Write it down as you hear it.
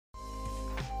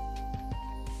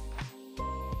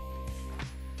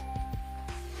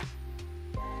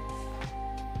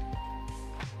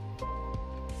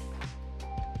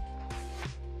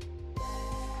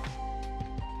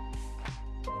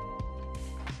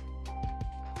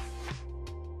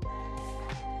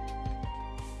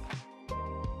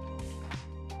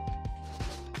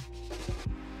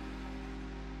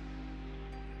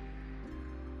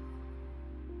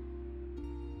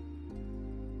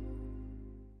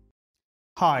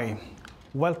Hi,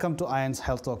 welcome to IAN's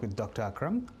Health Talk with Dr.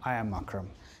 Akram. I am Akram.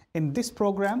 In this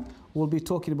program, we'll be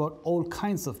talking about all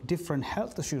kinds of different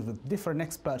health issues with different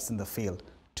experts in the field.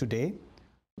 Today,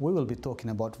 we will be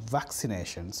talking about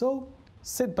vaccination. So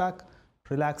sit back,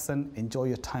 relax, and enjoy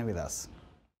your time with us.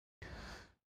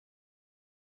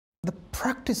 The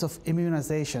practice of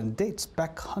immunization dates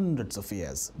back hundreds of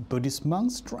years. Buddhist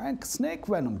monks drank snake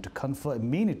venom to confer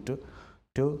immunity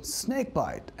to snake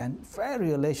bite, and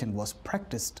variolation was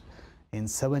practiced in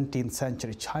 17th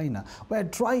century China, where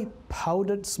dry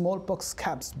powdered smallpox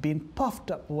scabs being puffed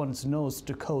up one's nose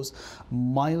to cause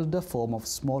milder form of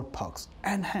smallpox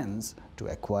and hence to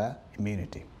acquire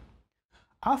immunity.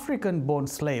 African-born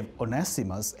slave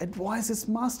Onesimus advised his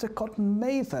master Cotton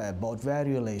Mather about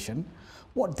variolation,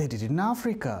 what they did in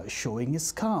Africa, showing his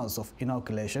scars of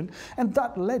inoculation, and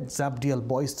that led Zabdiel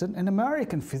Boyston, an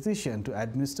American physician, to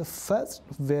administer first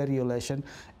variolation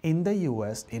in the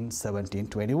US in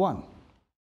 1721.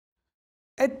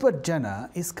 Edward Jenner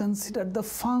is considered the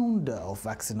founder of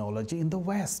vaccinology in the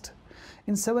West.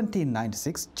 In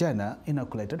 1796, Jenner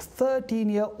inoculated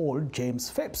 13-year-old James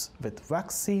Phipps with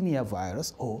vaccinia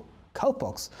virus or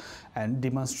cowpox and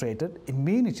demonstrated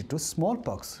immunity to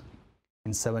smallpox.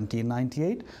 In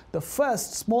 1798, the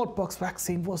first smallpox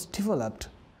vaccine was developed.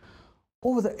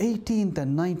 Over the 18th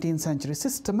and 19th century,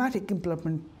 systematic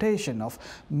implementation of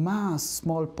mass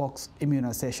smallpox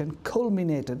immunization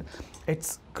culminated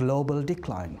its global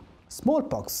decline.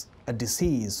 Smallpox, a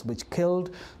disease which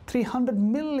killed 300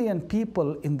 million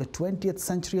people in the 20th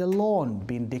century alone,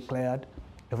 being declared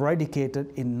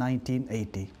eradicated in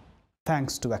 1980,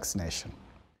 thanks to vaccination.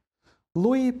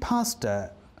 Louis Pasteur's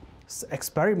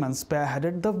experiments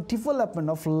spearheaded the development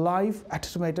of live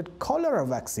attenuated cholera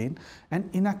vaccine and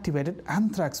inactivated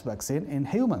anthrax vaccine in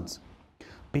humans.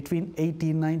 Between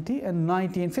 1890 and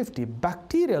 1950,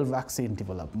 bacterial vaccine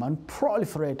development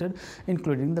proliferated,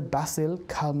 including the Bacille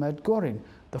Calmette-Guerin,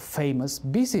 the famous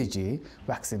BCG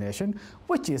vaccination,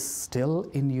 which is still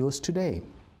in use today.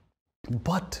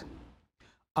 But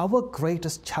our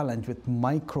greatest challenge with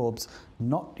microbes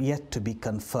not yet to be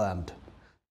confirmed.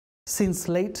 Since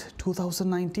late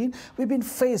 2019, we've been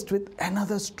faced with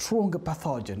another stronger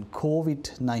pathogen,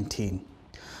 COVID-19.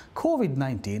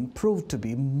 COVID-19 proved to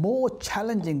be more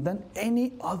challenging than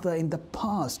any other in the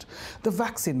past. The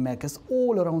vaccine makers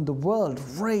all around the world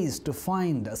raced to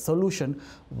find a solution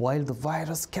while the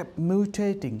virus kept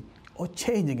mutating or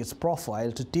changing its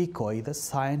profile to decoy the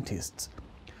scientists.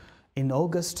 In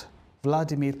August,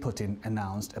 Vladimir Putin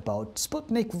announced about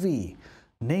Sputnik V,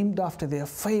 named after their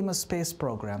famous space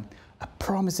program, a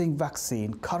promising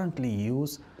vaccine currently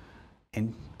used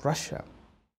in Russia.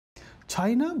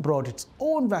 China brought its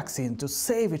own vaccine to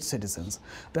save its citizens.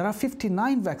 There are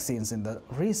 59 vaccines in the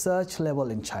research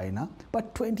level in China,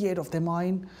 but 28 of them are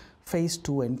in phase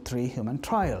 2 and 3 human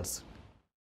trials.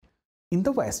 In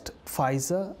the West,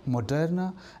 Pfizer,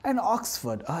 Moderna, and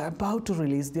Oxford are about to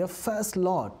release their first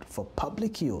lot for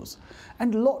public use,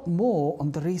 and a lot more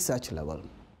on the research level.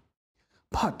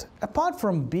 But apart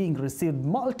from being received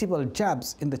multiple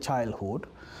jabs in the childhood,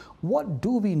 what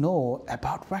do we know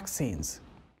about vaccines?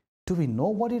 Do we know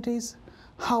what it is,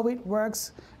 how it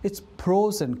works, its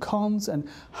pros and cons, and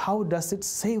how does it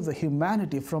save the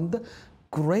humanity from the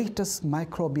greatest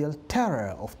microbial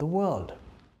terror of the world?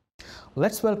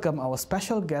 Let's welcome our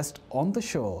special guest on the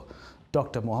show,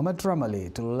 Dr. Mohammed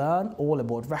Ramali, to learn all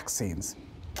about vaccines.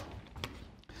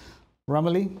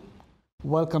 Ramali,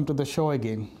 welcome to the show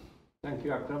again. Thank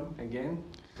you, Akram, again.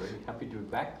 Very happy to be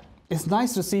back. It's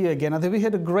nice to see you again. I think we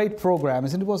had a great program,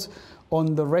 isn't it? It was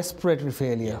on the respiratory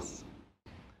failure. Yes.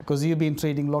 Because you've been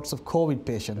treating lots of COVID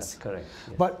patients. That's correct.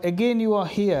 Yes. But again, you are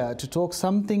here to talk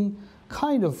something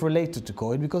kind of related to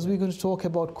COVID, because we're going to talk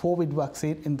about COVID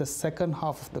vaccine in the second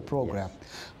half of the program. Yes.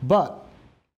 But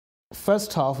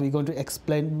first half, we're going to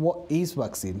explain what is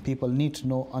vaccine. People need to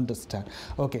know, understand.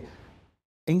 Okay.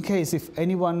 In case if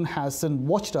anyone hasn't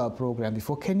watched our program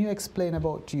before, can you explain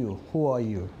about you? Who are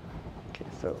you? Okay,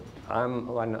 so I'm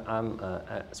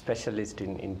a specialist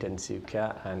in intensive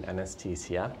care and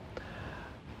anesthesia.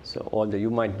 So although you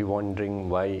might be wondering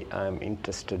why I'm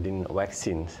interested in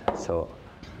vaccines. So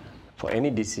for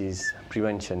any disease,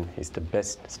 prevention is the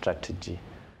best strategy.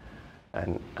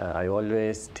 And I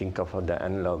always think of the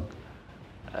analog.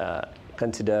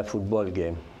 Consider a football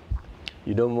game.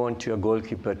 You don't want your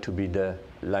goalkeeper to be the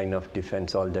line of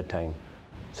defense all the time.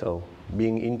 So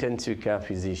being intensive care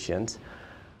physicians,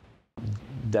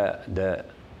 the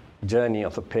journey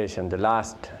of a patient, the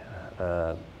last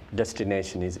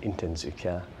destination is intensive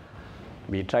care.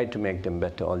 We try to make them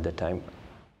better all the time,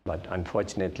 but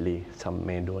unfortunately some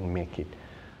may don't make it.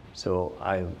 So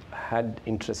I've had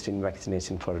interest in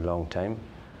vaccination for a long time,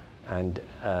 and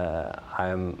I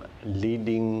am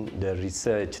leading the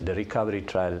research, the recovery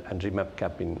trial and remap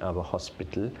cap in our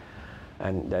hospital,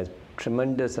 and there's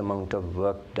tremendous amount of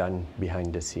work done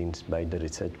behind the scenes by the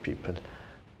research people.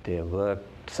 They work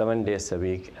 7 days a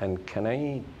week, and can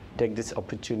I take this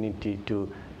opportunity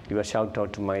to give a shout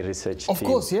out to my research team? Of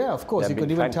course, yeah, of course. You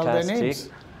could even tell their names.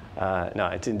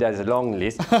 No, there's a long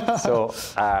list. So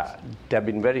they've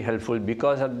been very helpful.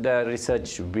 Because of the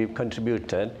research we've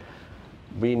contributed,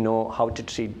 we know how to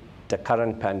treat the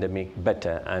current pandemic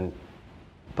better. And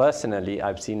personally,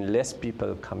 I've seen less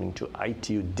people coming to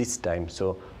ITU this time.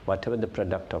 So whatever the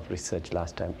product of research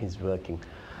last time is working.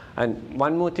 And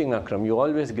one more thing, Akram, you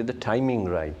always get the timing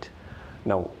right.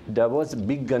 Now, there was a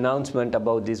big announcement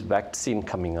about this vaccine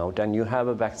coming out, and you have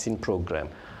a vaccine program.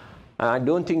 I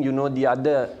don't think you know the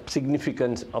other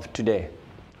significance of today.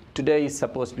 Today is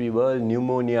supposed to be World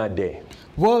Pneumonia Day.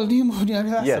 World Pneumonia,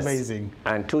 that's yes. amazing.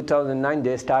 And 2009,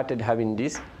 they started having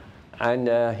this, and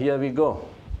here we go.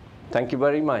 Thank you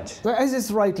very much. Well, as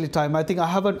it's rightly timed, I think I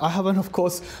haven't of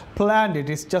course planned it.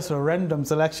 It's just a random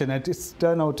selection, and it's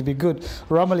turned out to be good.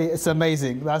 Ramali, it's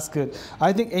amazing. That's good.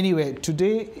 I think anyway,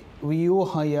 today you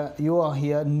are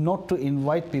here not to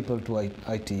invite people to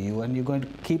ITU, and you're going to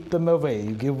keep them away.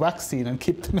 You give vaccine and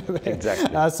keep them away.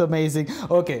 Exactly. That's amazing.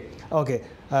 Okay.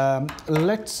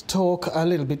 Let's talk a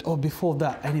little bit. Oh, before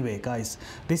that, anyway, guys,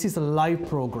 this is a live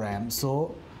program,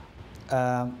 so.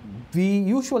 We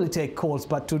usually take calls,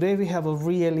 but today we have a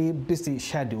really busy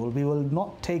schedule. We will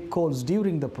not take calls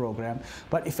during the program,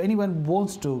 but if anyone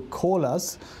wants to call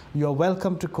us, you're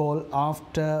welcome to call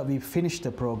after we finish the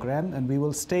program, and we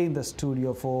will stay in the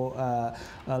studio for a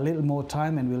little more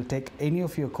time, and we'll take any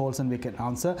of your calls and we can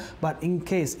answer. But in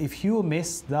case if you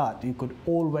miss that, you could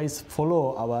always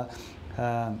follow our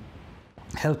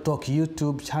Health Talk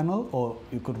YouTube channel, or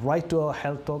you could write to our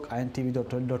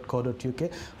healthtalk.intv.co.uk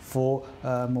for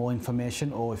more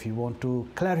information, or if you want to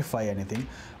clarify anything.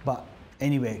 But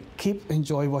anyway,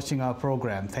 enjoy watching our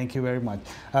program. Thank you very much.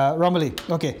 Ramali,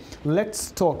 okay,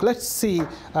 let's talk. Let's see,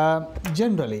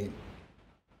 generally,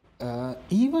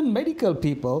 even medical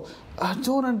people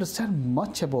don't understand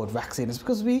much about vaccines,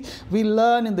 because we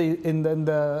learn in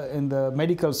the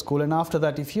medical school, and after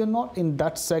that, if you're not in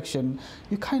that section,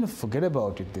 you kind of forget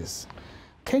about it.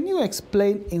 Can you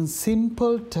explain in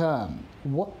simple terms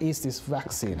what is this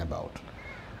vaccine about?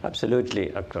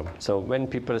 Absolutely, Akram. So when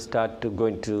people start to go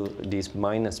into these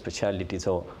minor specialties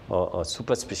or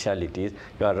super specialties,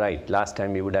 you are right. Last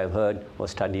time we would have heard or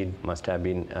studied must have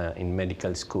been in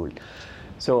medical school.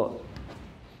 So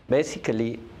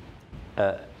basically,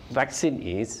 vaccine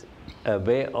is a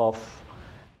way of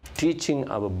teaching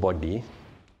our body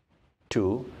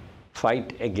to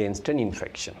fight against an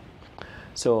infection.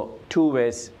 So two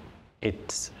ways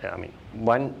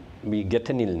one, we get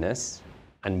an illness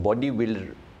and body will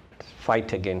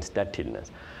fight against that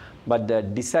illness. But the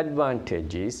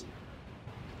disadvantage is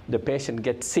the patient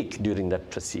gets sick during that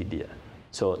procedure.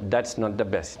 So that's not the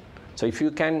best. So if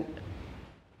you can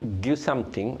give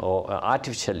something or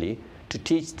artificially to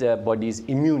teach the body's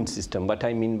immune system. What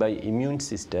I mean by immune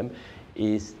system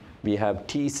is we have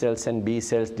T cells and B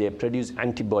cells. They produce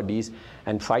antibodies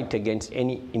and fight against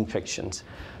any infections.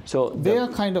 So they are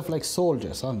kind of like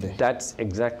soldiers, aren't they? That's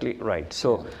exactly right.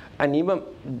 So, and even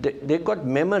they got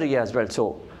memory as well.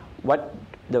 So what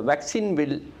the vaccine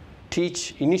will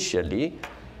teach initially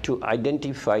to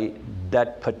identify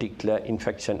that particular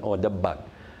infection or the bug.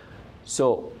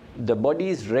 So the body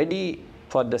is ready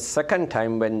for the second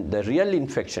time when the real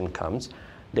infection comes.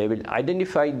 They will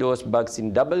identify those bugs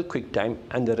in double quick time,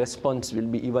 and the response will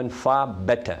be even far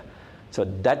better. So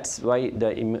that's why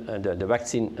the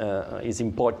vaccine is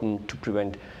important to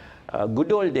prevent.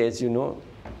 Good old days,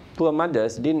 poor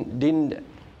mothers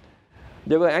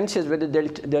they were anxious whether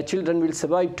their children will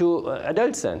survive to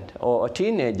adolescent or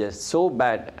teenagers, so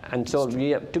bad. And so we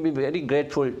have to be very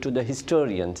grateful to the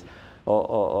historians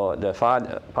or the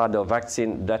father of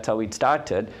vaccine. That's how it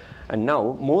started. And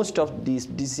now most of these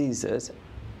diseases,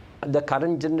 the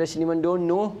current generation even don't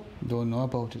know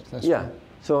about it. That's yeah. True.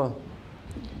 So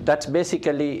that's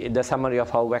basically the summary of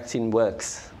how vaccine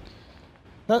works.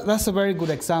 That's a very good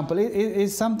example.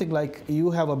 It's something like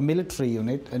you have a military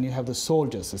unit and you have the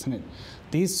soldiers, isn't it?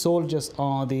 These soldiers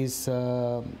are these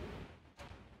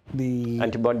the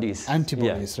antibodies.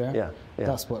 Antibodies, yeah. right? Yeah.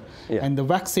 That's what. Yeah. And the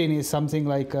vaccine is something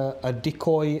like a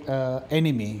decoy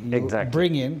enemy you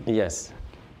bring in. Yes.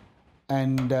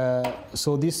 And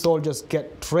so these soldiers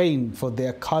get trained for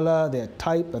their color, their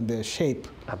type, and their shape.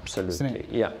 Absolutely,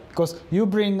 yeah. Because you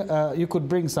could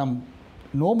bring some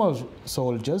normal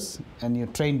soldiers and you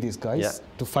train these guys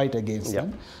to fight against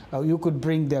them, you could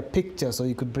bring their pictures, or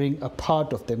you could bring a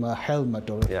part of them, a helmet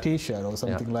or a t-shirt or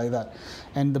something like that,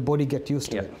 and the body get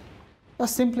used to it.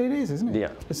 That's simply it is, isn't it?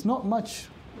 Yeah. It's not much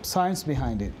science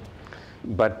behind it.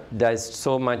 But there's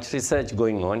so much research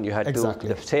going on. You had to,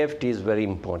 the safety is very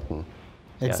important.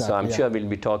 Exactly, so I'm sure we'll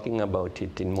be talking about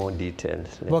it in more details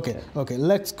later. Okay,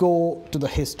 let's go to the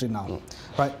history now.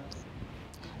 Right.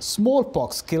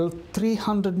 Smallpox killed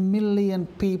 300 million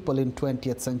people in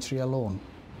 20th century alone.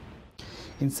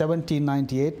 In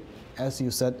 1798, as you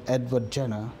said, Edward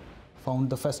Jenner found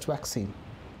the first vaccine.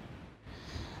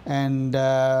 And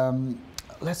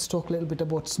let's talk a little bit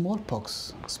about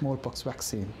smallpox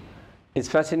vaccine. It's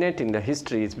fascinating, the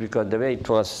history, is because the way it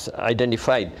was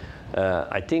identified.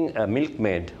 I think a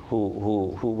milkmaid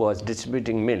who was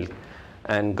distributing milk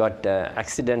and got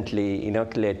accidentally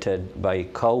inoculated by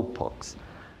cowpox,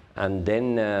 and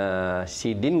then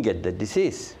she didn't get the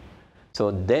disease.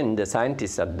 So then the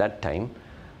scientists at that time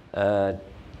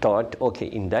thought, okay,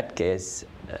 in that case,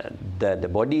 the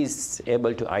body is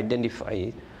able to identify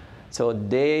it. So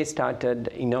they started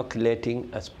inoculating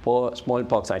a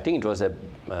smallpox. I think it was a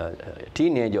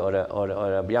teenager or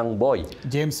a young boy.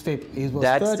 James Phipp. He was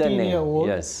 13-year-old.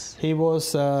 Yes. He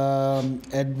was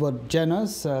Edward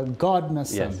Jenner's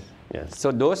gardener's son. Yes.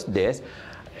 So those days,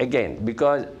 again,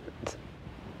 because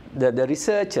the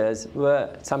researchers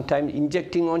were sometimes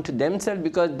injecting onto themselves,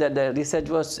 because the research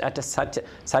was at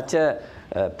such a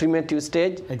primitive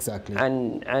stage. Exactly.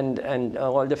 And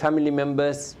all the family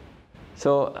members.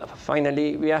 So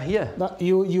finally, we are here.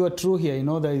 You are true here. You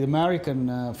know, the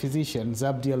American physician,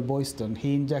 Zabdiel Boyston,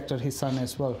 he injected his son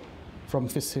as well from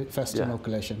first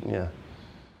inoculation. Yeah.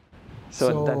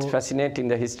 So that's fascinating,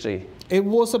 the history. It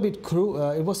was a bit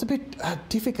it was a bit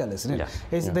difficult, isn't it?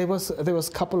 Yeah. There was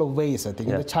a couple of ways, I think.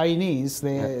 The Chinese,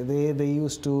 they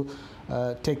used to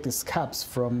take the scabs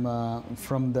from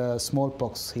the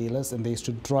smallpox healers, and they used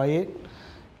to dry it,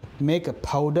 make a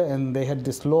powder, and they had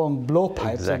this long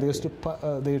blowpipe, so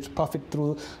they used to puff it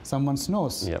through someone's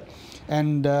nose. Yeah.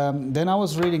 And then I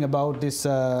was reading about this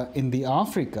in the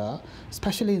Africa,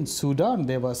 especially in Sudan.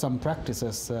 There were some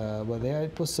practices were there.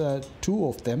 It was 2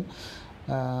 of them,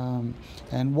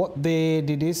 and what they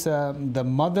did is the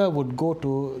mother would go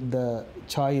to the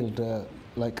child,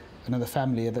 like another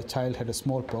family. The child had a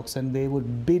smallpox, and they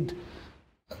would bid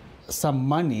some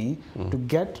money to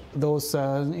get those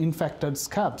infected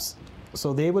scabs.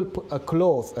 So they will put a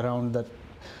cloth around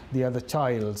the other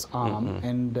child's arm,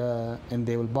 and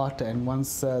they will barter. And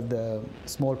once the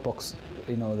smallpox,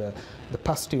 the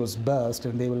pustules burst,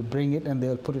 and they will bring it and they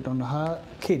will put it on her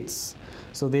kids.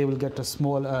 So they will get a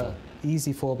small,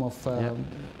 easy form of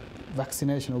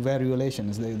vaccination, or variolation,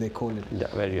 as they call it. Yeah,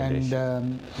 variolation.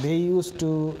 And they used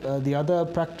to, the other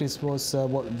practice was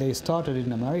what they started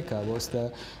in America was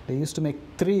they used to make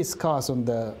 3 scars on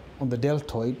the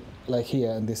deltoid, like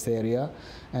here in this area,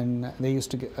 and they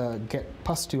used to get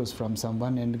pustules from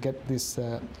someone and get this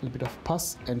little bit of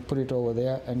pus and put it over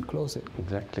there and close it.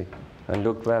 Exactly. And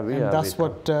look where we are. And that's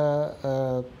what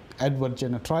Edward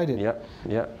Jenner tried it.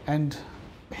 Yeah. And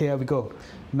here we go.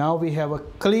 Now we have a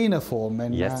cleaner form,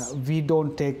 and we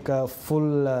don't take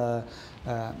full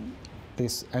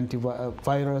this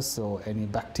antivirus or any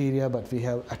bacteria, but we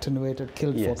have attenuated,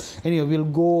 killed form. Anyway, we'll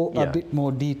go a bit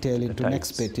more detail into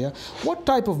next bit. What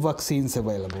type of vaccines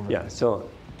available? Yeah. So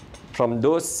from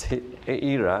those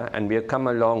era, and we have come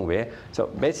a long way. So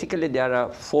basically, there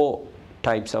are 4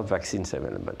 types of vaccines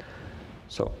available.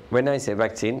 So when I say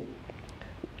vaccine,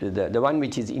 the one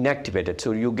which is inactivated,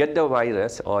 so you get the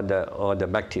virus or the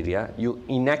bacteria, you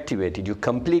inactivate it, you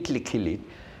completely kill it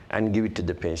and give it to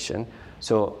the patient.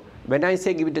 So when I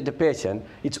say give it to the patient,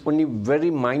 it's only very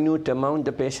minute amount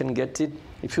the patient gets it.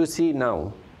 If you see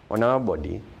now on our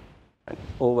body, and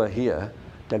over here,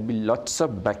 there'll be lots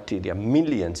of bacteria,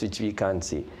 millions, which we can't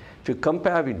see. If you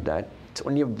compare with that, it's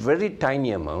only a very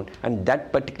tiny amount, and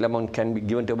that particular amount can be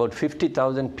given to about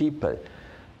 50,000 people.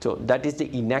 So that is the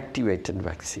inactivated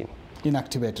vaccine.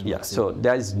 Inactivated vaccine. So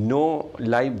there is no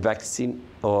live vaccine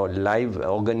or live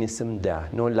organism there,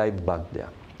 no live bug there.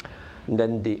 And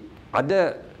then the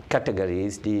other category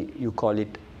is you call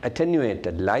it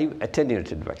attenuated, live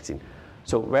attenuated vaccine.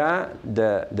 So where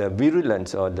the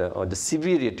virulence or the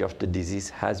severity of the disease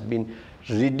has been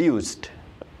reduced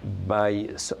by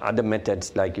other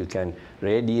methods, like you can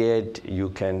radiate, you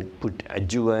can put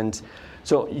adjuvants.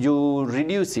 So you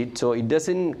reduce it, so it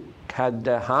doesn't have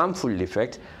the harmful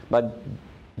effects, but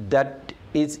that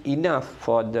is enough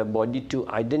for the body to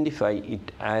identify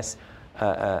it as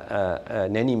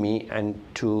an enemy and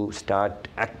to start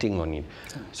acting on it.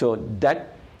 So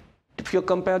that if you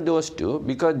compare those two,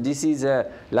 because this is a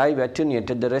live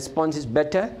attenuated, the response is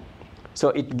better. So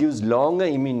it gives longer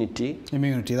immunity.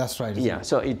 Immunity, that's right. Yeah,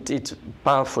 so it's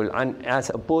powerful, and as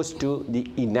opposed to the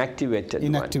inactivated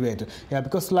one. Yeah,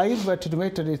 because live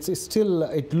attenuated, it's still,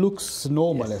 it looks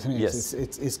normal, yes. isn't it? Yes.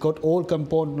 It's got all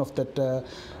component of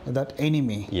that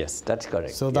enemy. Yes, that's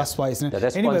correct. So that's why, isn't it? The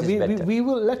response anyway, is better. we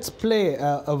will, let's play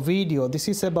a video. This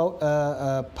is about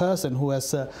a person who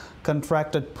has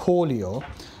contracted polio,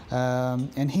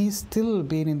 and he's still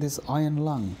been in this iron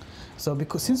lung. So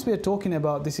because since we are talking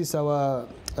about, this is our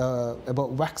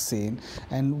about vaccine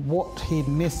and what he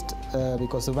missed,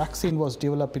 because the vaccine was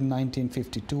developed in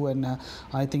 1952, and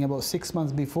I think about 6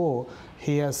 months before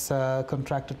he has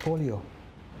contracted polio.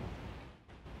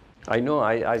 I know,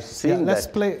 I've seen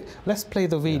that. Let's play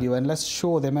the video, and let's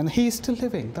show them, and he's still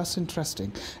living. That's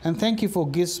interesting. And thank you for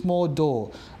Gizmo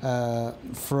Do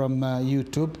from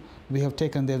YouTube. We have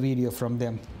taken their video from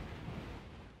them.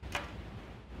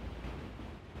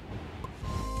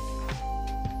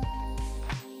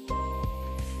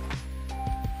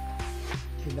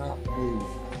 Cannot move.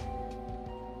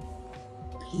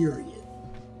 Period.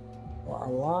 Well, a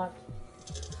lot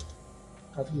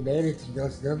of humanity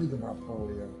knows nothing about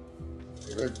polio.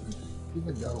 They don't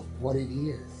even know what it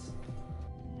is.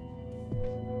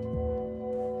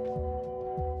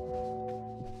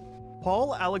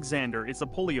 Paul Alexander is a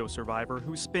polio survivor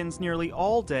who spends nearly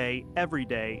all day, every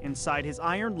day, inside his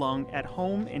iron lung at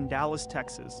home in Dallas,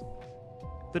 Texas.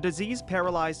 The disease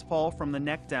paralyzed Paul from the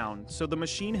neck down, so the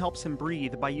machine helps him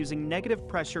breathe by using negative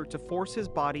pressure to force his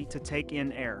body to take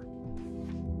in air.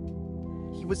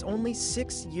 He was only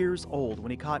 6 years old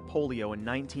when he caught polio in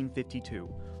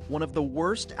 1952, one of the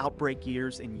worst outbreak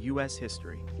years in U.S.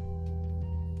 history.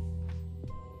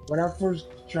 When I first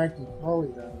contracted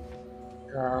polio,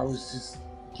 I was just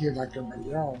a kid like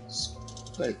everybody else,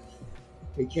 but it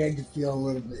began to feel a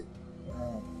little bit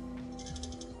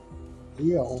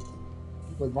ill.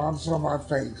 When Mom saw my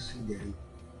face,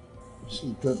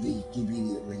 she put me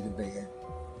immediately to bed.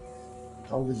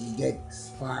 Over the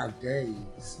next 5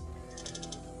 days,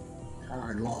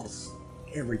 I lost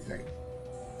everything.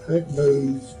 Couldn't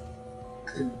move,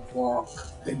 couldn't walk.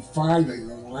 And finally,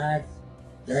 the last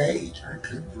day, I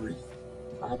couldn't breathe.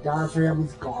 My diaphragm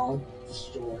was gone,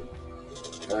 destroyed.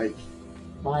 Like,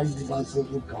 my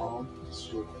muscles were gone,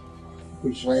 destroyed.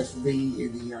 Which left me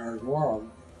in the iron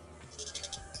lung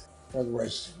for the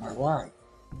rest of my life.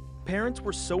 Parents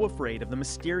were so afraid of the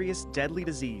mysterious, deadly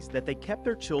disease that they kept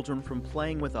their children from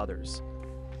playing with others.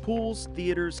 Pools,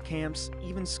 theaters, camps,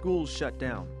 even schools shut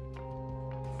down.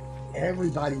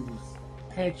 Everybody was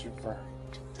petrified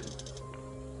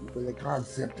with the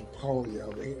concept of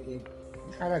polio. It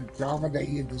kind of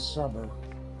dominated the summer,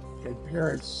 and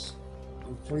parents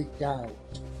were freaked out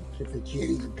if the kid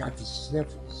even got the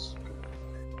sniffles.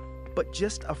 But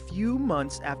just a few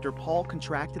months after Paul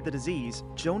contracted the disease,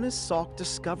 Jonas Salk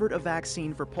discovered a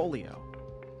vaccine for polio.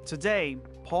 Today,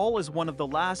 Paul is one of the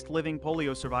last living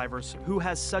polio survivors who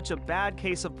has such a bad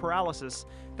case of paralysis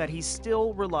that he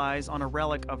still relies on a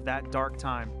relic of that dark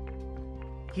time.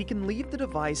 He can leave the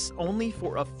device only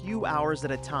for a few hours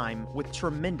at a time with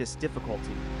tremendous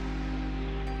difficulty.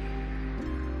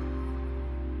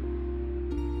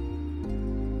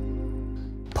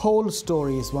 Paul's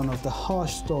story is one of the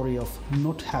harsh story of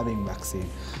not having vaccine.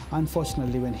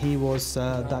 Unfortunately, when he was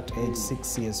that age,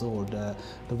 6 years old, the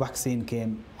vaccine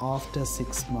came after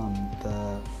 6 months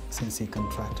since he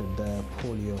contracted the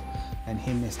polio, and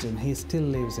he missed it. And he still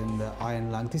lives in the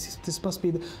iron lung.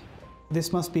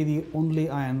 This must be the only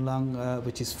iron lung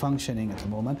which is functioning at the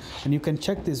moment. And you can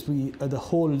check this the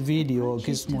whole video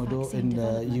Gizmodo in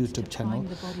the YouTube channel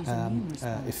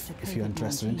if you're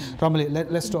interested in. Ramali,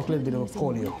 let's talk a little bit about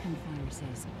polio.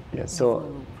 Yeah,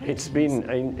 so it's been,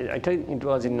 I think it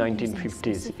was in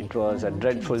 1950s, it was a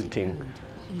dreadful thing.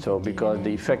 So because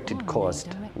the effect it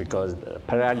caused, because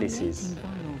paralysis,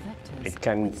 it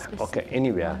can occur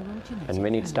anywhere, and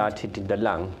when it starts hitting the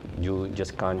lung, you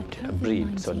just can't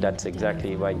breathe. So that's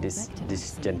exactly why this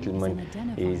gentleman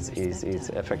is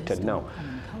affected now.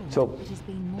 So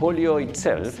polio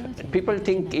itself, people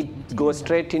think it goes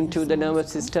straight into the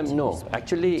nervous system. No,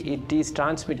 actually it is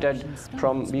transmitted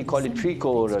from, we call it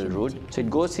fecal-oral route. So it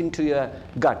goes into your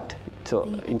gut, so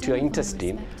into your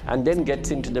intestine, and then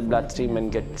gets into the bloodstream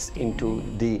and gets into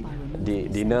the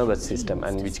nervous system,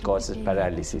 and which causes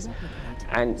paralysis.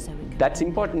 And that's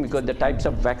important because the types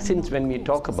of vaccines when we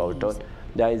talk about it,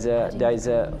 there is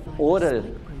a oral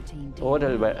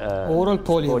oral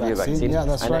polio vaccine. Yeah,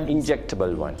 that's and right. an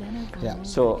injectable one. Yeah.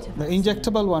 So the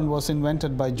injectable one was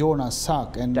invented by Jonas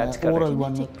Salk, and the oral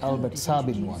one, Albert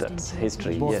Sabin one. That's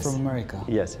history. Both yes. from America.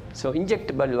 Yes. So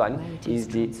injectable one is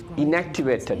the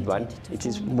inactivated one. It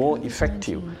is more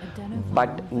effective,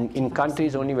 but in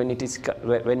countries only when it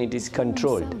is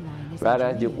controlled.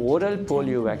 Whereas the oral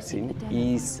polio vaccine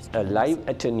is a live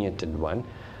attenuated one.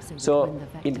 So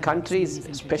in countries,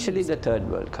 especially the third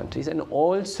world countries, and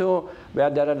also where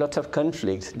there are lots of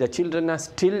conflicts, the children are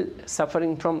still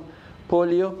suffering from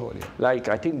polio. Like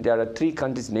I think there are 3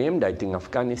 countries named, I think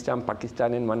Afghanistan,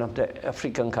 Pakistan, and one of the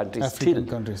African countries.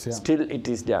 Still it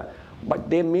is there. But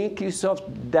they make use of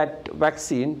that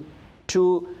vaccine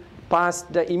to pass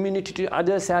the immunity to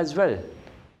others as well.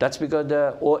 That's because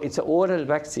it's an oral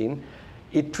vaccine.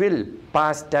 It will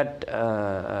pass that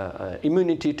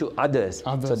immunity to others.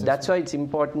 So that's why it's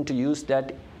important to use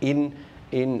that in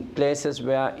places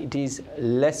where it is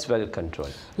less well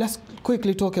controlled. Let's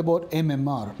quickly talk about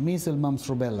MMR, measles, mumps,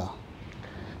 rubella.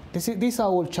 These are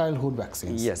all childhood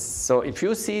vaccines. Yes. So if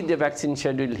you see the vaccine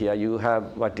schedule here, you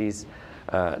have what is,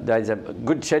 there is a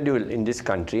good schedule in this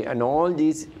country, and all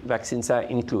these vaccines are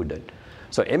included.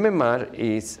 So MMR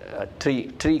is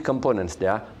three components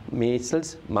there: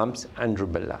 measles, mumps, and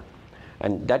rubella.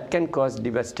 And that can cause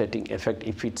devastating effect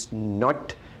if it's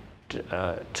not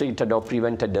treated or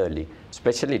prevented early.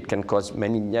 Especially it can cause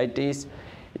meningitis,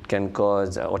 it can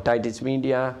cause otitis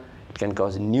media, it can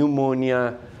cause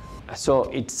pneumonia. So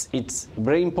it's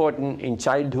very important in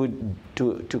childhood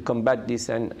to combat this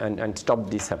and stop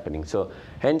this happening. So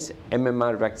hence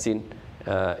MMR vaccine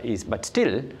is, but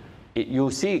still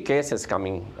you see cases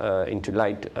coming into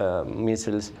light,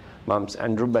 measles, mumps,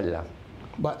 and rubella.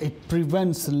 But it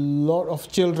prevents a lot of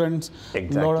children,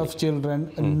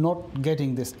 not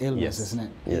getting this illness, isn't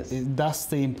it? Yes. That's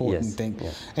the important thing.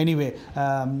 Yeah. Anyway,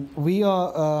 we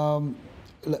are.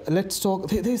 Let's talk.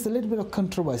 There's a little bit of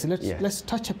controversy. Let's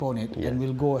touch upon it, and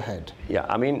we'll go ahead. Yeah,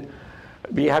 I mean,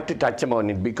 we have to touch upon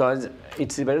it because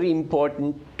it's very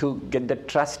important to get the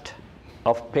trust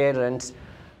of parents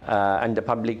and the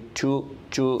public to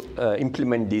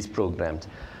implement these programs.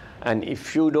 And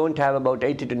if you don't have about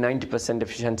 80 to 90%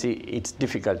 efficiency, it's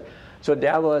difficult. So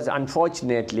there was,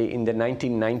 unfortunately, in the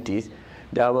 1990s,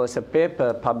 there was a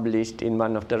paper published in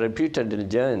one of the reputable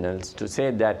journals to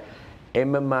say that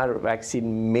MMR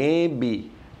vaccine may be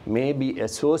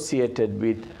associated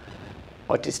with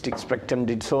autistic spectrum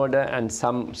disorder and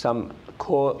some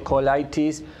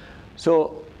colitis.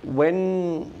 So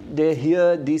when they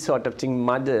hear these sort of things,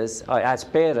 mothers or as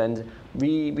parents,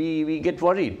 we get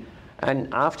worried.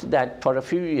 And after that, for a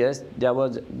few years, there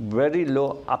was very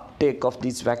low uptake of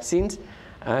these vaccines,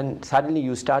 and suddenly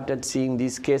you started seeing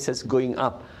these cases going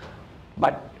up.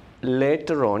 But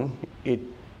later on, it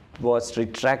was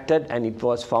retracted and it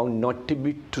was found not to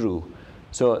be true.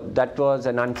 So that was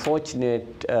an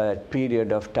unfortunate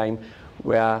period of time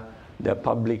where the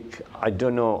public, I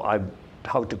don't know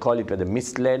how to call it, whether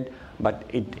misled, but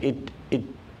it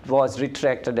was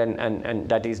retracted, and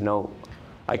that is now,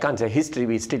 I can't say history,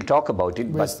 we still talk about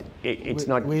it, but it's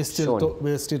not shown.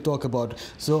 We'll still talk about it.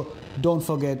 So don't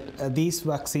forget, these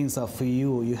vaccines are for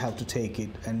you. You have to take it,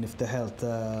 and if the health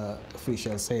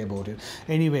officials say about it.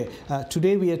 Anyway,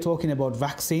 today we are talking about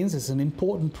vaccines. It's an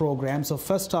important program. So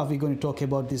first off, we're going to talk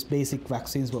about these basic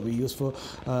vaccines, what we use for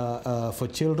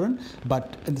children.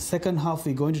 But in the second half,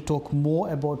 we're going to talk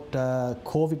more about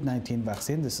COVID-19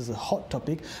 vaccine. This is a hot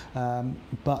topic,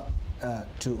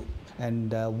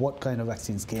 and what kind of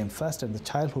vaccines came first, and the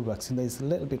childhood vaccine, there is a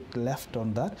little bit left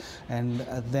on that. And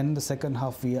then the second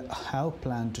half, we have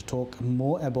planned to talk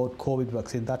more about COVID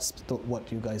vaccine. That's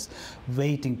what you guys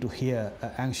waiting to hear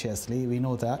anxiously, we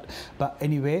know that. But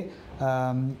anyway,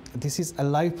 this is a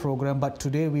live program, but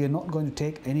today we are not going to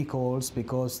take any calls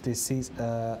because this is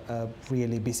a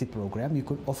really busy program. You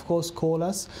could, of course, call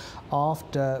us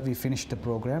after we finish the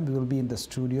program. We will be in the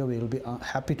studio. We will be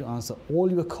happy to answer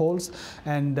all your calls.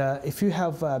 And if you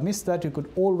have missed that, you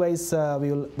could always,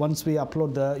 once we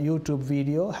upload the YouTube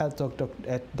video, Health Talk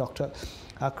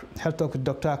with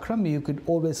Dr. Akram, you could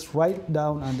always write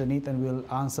down underneath and we'll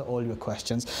answer all your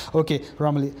questions. Okay,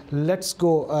 Ramali, let's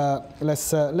go.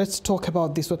 Let's talk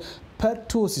about this one.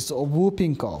 Pertussis or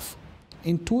whooping cough.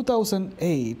 In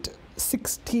 2008,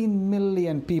 16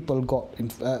 million people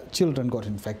children got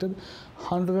infected.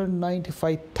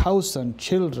 195,000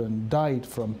 children died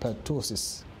from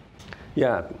pertussis.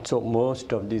 Yeah, so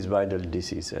most of these viral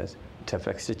diseases, it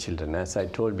affects the children. As I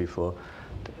told before,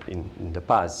 in the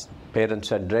past,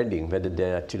 parents are dreading whether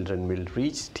their children will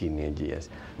reach teenage years.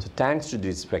 So thanks to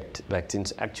these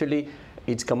vaccines, actually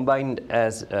it's combined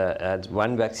as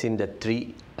one vaccine, the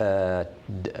three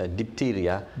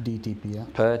diphtheria, DTP, yeah.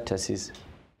 pertussis,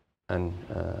 and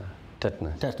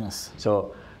tetanus. Tetanus.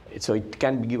 So it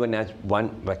can be given as one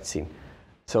vaccine.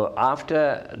 So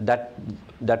after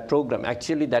that program,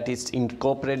 actually that is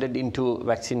incorporated into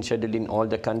vaccine schedule in all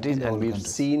the countries, and we've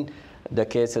seen the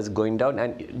cases going down.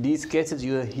 And these cases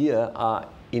you hear are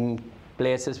in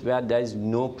places where there is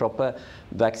no proper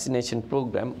vaccination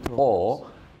program, or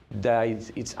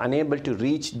it's unable to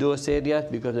reach those areas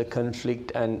because of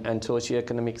conflict and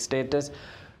socioeconomic status.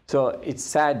 So it's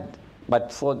sad,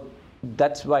 but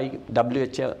that's why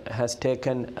WHO has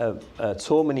taken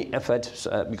so many efforts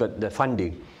because the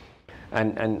funding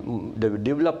and the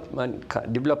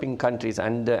developing countries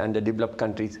and the developed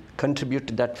countries contribute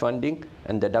to that funding,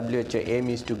 and the WHO aim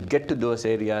is to get to those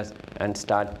areas and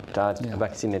start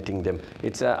vaccinating them.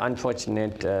 It's an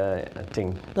unfortunate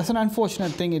thing. That's an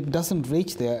unfortunate thing. It doesn't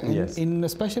reach there.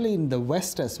 Especially in the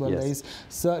West as well, there is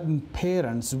certain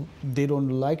parents, they don't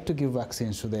like to give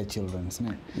vaccines to their children.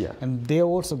 And they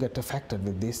also get affected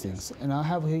with these things. And I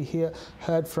have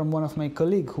heard from one of my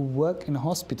colleagues who work in a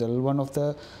hospital,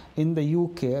 in the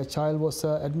UK, a child was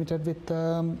admitted with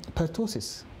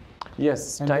pertussis.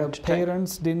 Yes, and the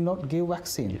parents did not give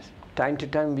vaccine. Yes. Time to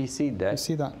time we see that. You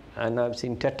see that. And I've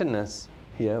seen tetanus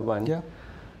here, one. Yeah.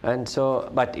 And so,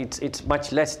 but it's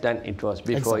much less than it was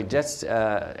before. Exactly. Just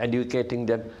educating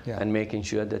them and making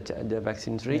sure that the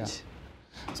vaccines reach. Yeah.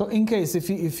 So in case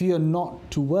if you're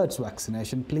not towards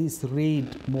vaccination, please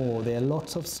read more. There are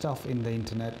lots of stuff in the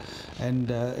internet and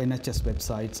NHS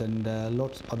websites and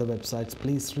lots of other websites.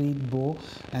 Please read more.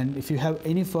 And if you have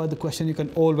any further question, you can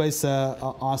always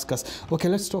ask us. Okay,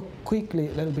 let's talk quickly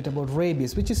a little bit about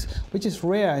rabies, which is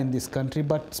rare in this country,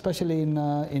 but especially in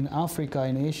Africa,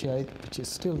 in Asia, which is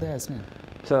still there, isn't it?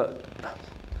 So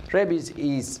rabies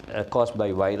is caused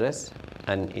by virus,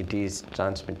 and it is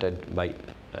transmitted by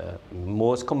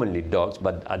most commonly dogs,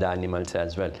 but other animals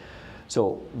as well.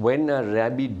 So when a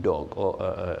rabid dog or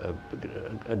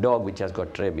a dog which has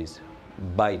got rabies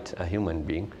bites a human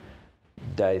being,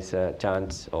 there is a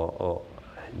chance or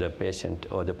the patient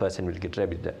or the person will get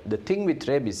rabies. The thing with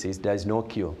rabies is there is no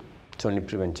cure. It's only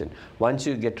prevention. Once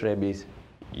you get rabies,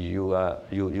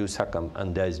 you succumb,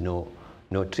 and there is no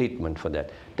treatment for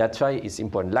that. That's why it's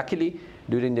important. Luckily,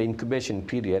 during the incubation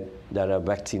period, there are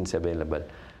vaccines available.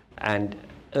 And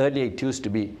earlier it used to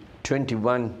be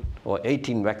 21 or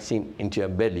 18 vaccine into your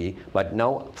belly, but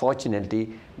now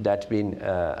fortunately that's been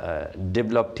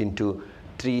developed into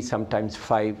 3, sometimes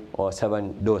 5 or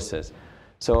 7 doses.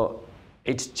 So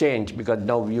it's changed, because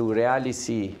now you rarely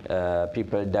see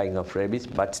people dying of rabies,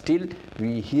 but still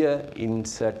we hear in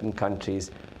certain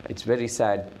countries. It's very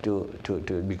sad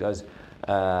because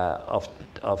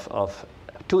of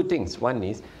 2 things. One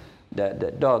is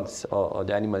the dogs or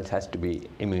the animals has to be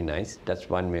immunized. That's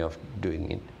one way of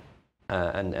doing it.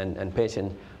 And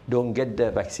patients don't get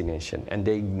the vaccination, and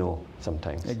they ignore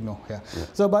sometimes. Yeah.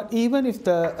 So, but even if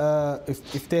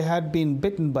if they had been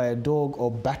bitten by a dog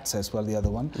or bats as well, the other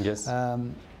one. Yes.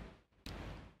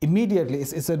 Immediately,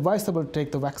 it's advisable to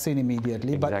take the vaccine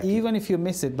immediately. Exactly. But even if you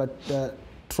miss it,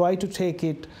 try to take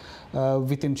it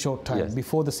within short time,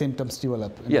 before the symptoms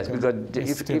develop. Yes, because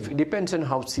if it depends on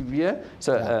how severe,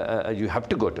 so you have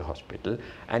to go to hospital,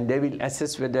 and they will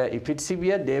assess whether, if it's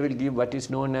severe, they will give what is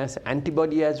known as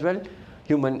antibody as well,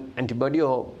 human antibody,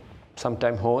 or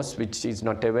sometimes horse, which is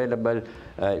not available.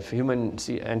 If human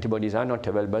antibodies are not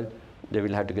available, they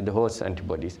will have to get the horse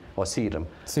antibodies or serum.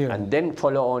 And then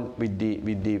follow on with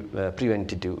the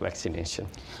preventative vaccination.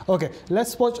 Okay,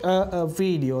 let's watch a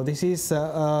video. This is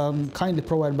kindly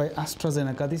provided by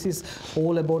AstraZeneca. This is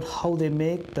all about how they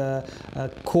make the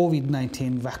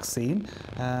COVID-19 vaccine.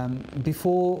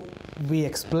 Before we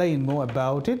explain more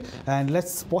about it, and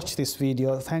let's watch this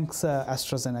video. Thanks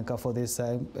AstraZeneca for this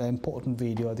important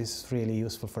video. This is really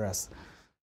useful for us.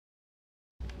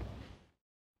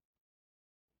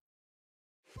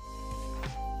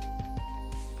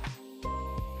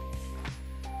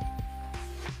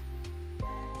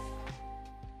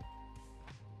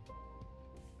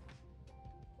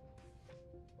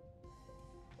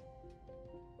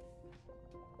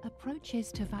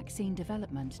 Approaches to vaccine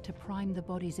development to prime the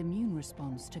body's immune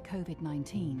response to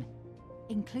COVID-19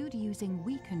 include using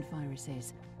weakened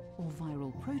viruses or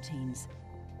viral proteins,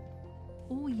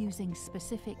 or using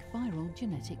specific viral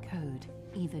genetic code,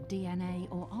 either DNA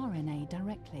or RNA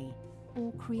directly,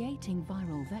 or creating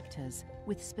viral vectors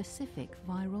with specific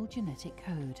viral genetic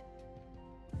code.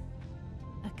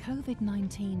 A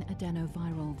COVID-19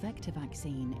 adenoviral vector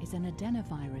vaccine is an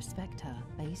adenovirus vector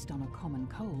based on a common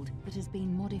cold that has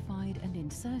been modified and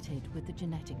inserted with the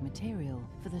genetic material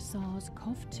for the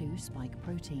SARS-CoV-2 spike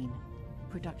protein.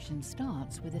 production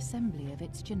starts with assembly of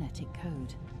its genetic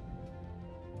code.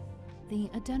 The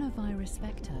adenovirus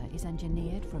vector is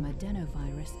engineered from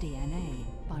adenovirus DNA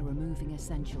by removing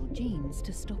essential genes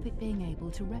to stop it being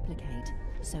able to replicate,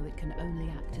 so it can only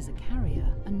act as a carrier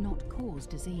and not cause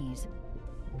disease.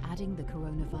 Adding the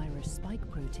coronavirus spike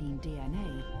protein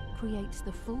DNA creates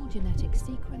the full genetic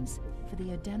sequence for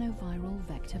the adenoviral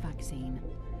vector vaccine.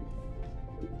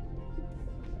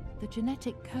 The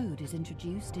genetic code is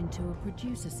introduced into a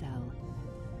producer cell,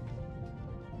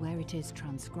 where it is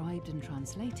transcribed and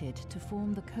translated to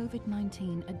form the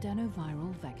COVID-19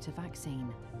 adenoviral vector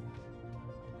vaccine.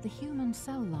 The human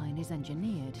cell line is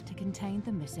engineered to contain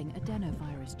the missing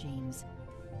adenovirus genes,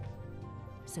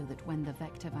 so that when the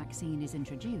vector vaccine is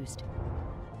introduced,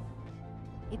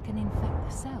 it can infect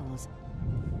the cells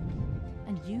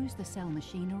and use the cell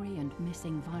machinery and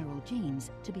missing viral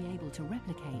genes to be able to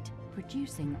replicate,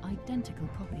 producing identical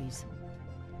copies.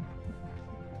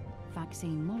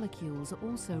 Vaccine molecules are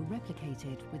also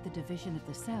replicated with the division of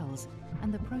the cells,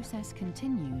 and the process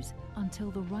continues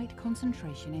until the right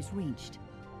concentration is reached.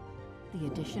 The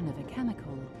addition of a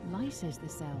chemical lyses the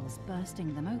cells,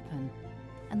 bursting them open,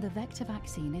 and the vector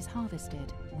vaccine is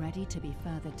harvested, ready to be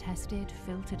further tested,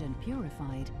 filtered and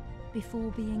purified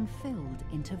before being filled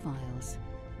into vials.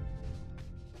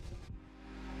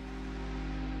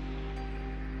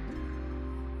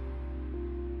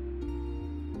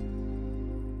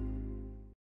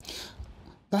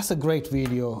 That's a great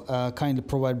video, kindly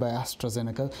provided by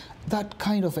AstraZeneca. That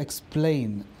kind of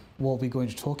explain what we're going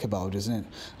to talk about, isn't it?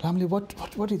 Lamli,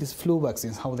 what is this flu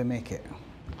vaccines, how they make it?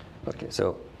 Okay,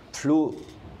 so flu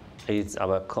is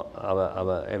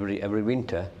our every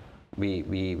winter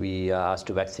we are asked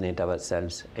to vaccinate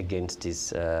ourselves against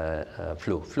this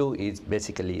flu. Flu is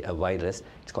basically a virus.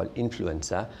 It's called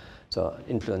influenza. So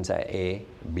influenza A,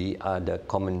 B are the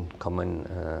common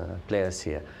players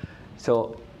here.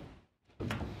 So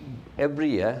every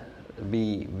year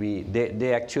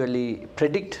they actually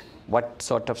predict what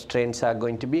sort of strains are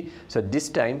going to be. So this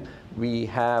time we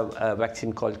have a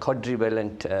vaccine called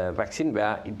quadrivalent vaccine,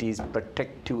 where it is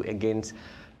protective against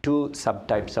 2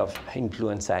 subtypes of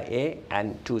influenza A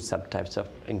and 2 subtypes of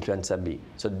influenza B.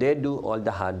 So they do all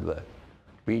the hard work.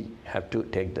 We have to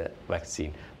take the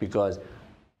vaccine because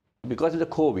of the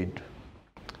COVID,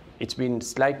 it's been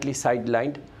slightly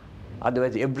sidelined.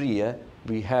 Otherwise, every year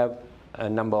we have a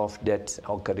number of deaths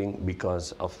occurring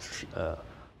because of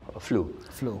flu.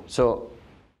 So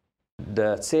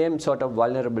the same sort of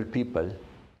vulnerable people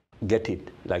get it,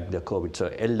 like the COVID. So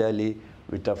elderly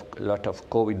with a lot of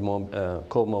COVID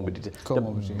comorbidities.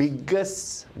 The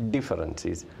biggest difference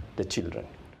is the children.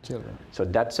 So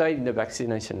that's why in the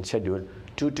vaccination schedule,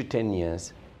 2 to 10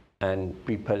 years and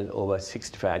people over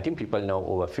 65, I think people now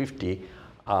over 50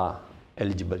 are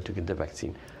eligible to get the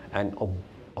vaccine. And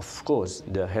of course,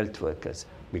 the health workers,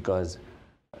 because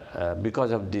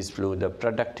of this flu, the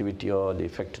productivity or the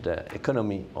effect of the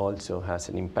economy also has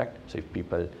an impact. So if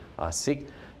people are sick,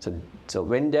 so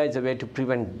when there is a way to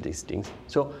prevent these things,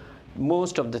 so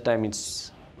most of the time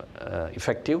it's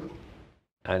effective,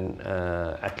 and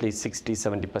at least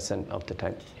 60–70% of the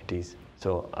time it is.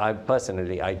 So I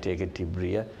personally take it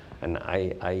every year, and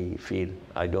I feel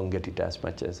I don't get it as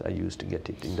much as I used to get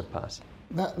it in the past.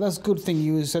 That's a good thing.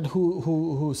 You said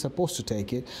who's supposed to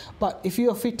take it, but if you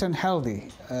are fit and healthy,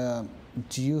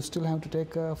 do you still have to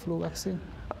take a flu vaccine,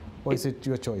 or is it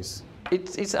your choice?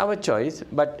 It's our choice,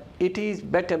 but it is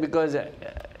better because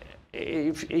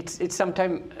if it's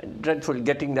sometimes dreadful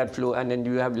getting that flu, and then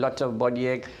you have lots of body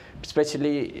ache,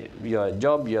 especially your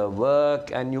job, your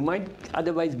work, and you might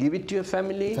otherwise give it to your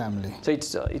family. So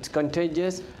it's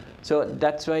contagious. So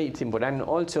that's why it's important. And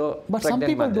also, but some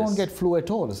people don't get flu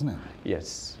at all, isn't it?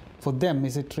 Yes. For them,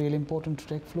 is it really important to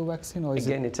take flu vaccine, or is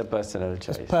again, it's a personal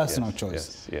choice? It's personal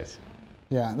choice. Yes.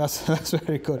 Yeah, that's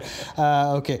very good.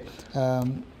 Okay.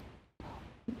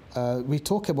 We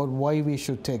talk about why we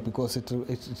should take, because it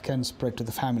can spread to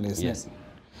the families. Yes.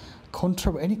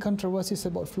 Any controversies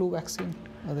about flu vaccine?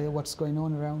 Are there, what's going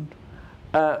on around?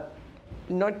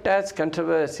 Not as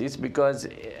controversies, because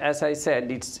as I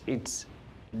said, it's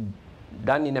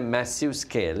done in a massive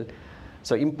scale.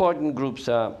 So important groups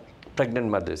are pregnant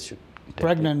mothers should take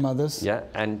pregnant it. Mothers. Yeah,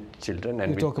 and children,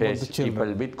 and with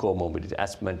people with comorbidities,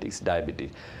 asthmatics,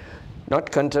 diabetes. Not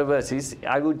controversies.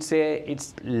 I would say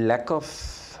it's lack of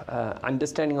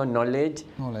understanding or knowledge.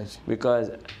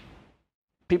 Because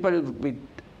people with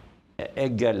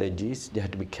egg allergies, they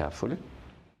have to be careful,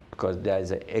 because there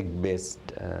is an egg-based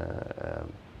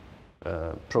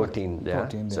protein there,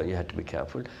 so you have to be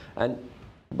careful. And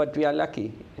But we are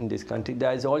lucky in this country.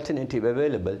 There is alternative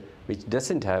available which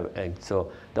doesn't have egg.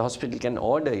 So the hospital can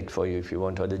order it for you if you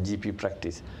want, or the GP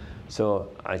practice. So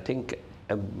I think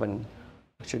everyone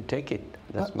should take it.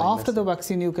 That's my After the message.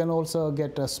 vaccine, you can also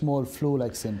get a small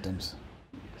flu-like symptoms.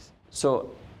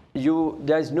 So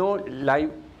there's no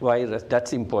live virus.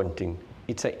 That's important thing.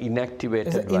 It's an inactivated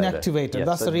It's an virus. inactivated. Yes,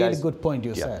 That's so a really there's- good point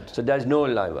you yeah. said. So there's no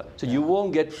live virus. So you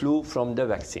won't get flu from the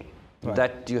vaccine. Right.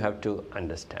 That you have to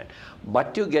understand.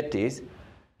 What you get is,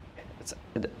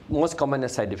 the most common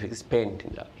side effect is pain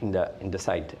in the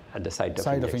site, at the site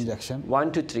of injection.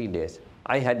 1 to 3 days.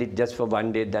 I had it just for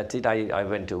 1 day. That's it. I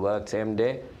went to work same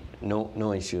day.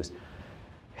 No issues.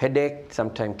 Headache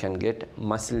sometimes can get,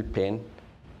 muscle pain,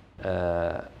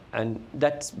 and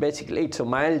that's basically it. So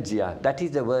myalgia, that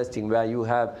is the worst thing, where you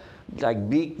have like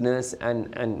weakness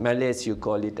and malaise, you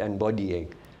call it, and body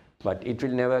ache. But it will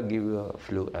never give you a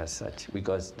flu as such,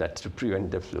 because that's to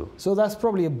prevent the flu. So that's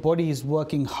probably your body is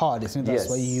working hard, isn't it? That's Yes.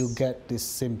 why you get these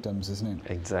symptoms, isn't it?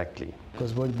 Exactly.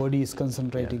 Because body is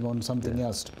concentrating on something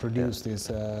else to produce this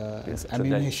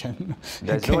ammunition.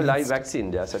 There's no live against-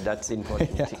 vaccine there, so that's important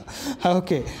thing.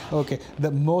 Okay. The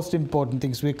most important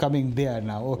things, we're coming there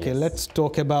now. Okay, Yes. let's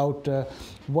talk about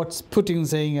what's Putin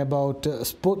saying about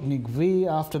Sputnik V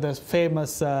after the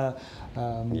famous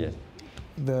Yes.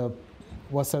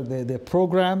 the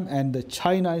program, and the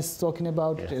China is talking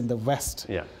about Yes. in the West.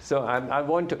 Yeah. So I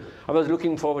was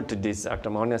looking forward to this,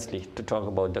 Akram, honestly, to talk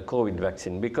about the COVID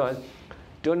vaccine, because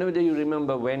don't know whether you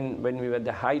remember when we were at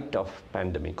the height of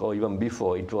pandemic, or even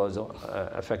before it was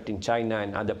affecting China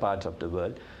and other parts of the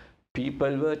world,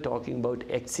 people were talking about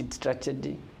exit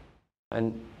strategy,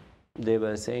 and they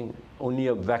were saying only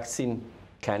a vaccine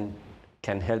can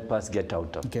help us get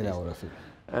out of Get this. out of it.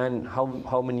 And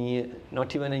how many years?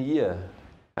 Not even a year,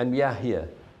 and we are here.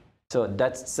 So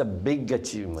that's a big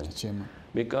achievement,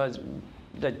 because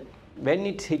when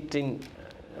it hit in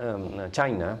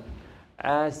China,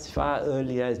 as far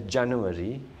early as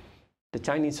January, the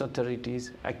Chinese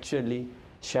authorities actually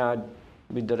shared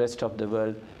with the rest of the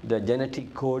world the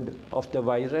genetic code of the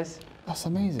virus. That's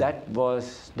amazing. That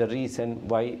was the reason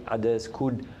why others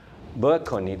could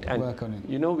work on it. And Work on it.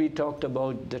 you know, we talked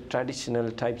about the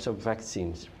traditional types of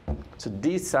vaccines. So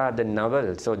these are the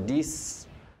novel. So these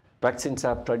vaccines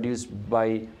are produced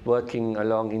by working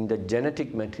along in the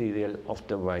genetic material of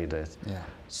the virus. Yeah.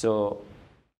 So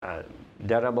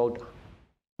there are about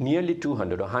nearly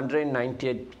 200,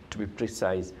 198 to be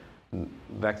precise,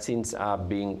 vaccines are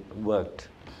being worked.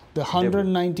 The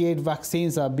 198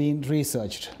 vaccines are being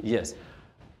researched. Yes.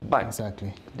 But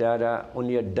Exactly. there are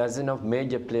only a dozen of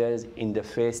major players in the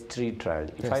phase 3 trial.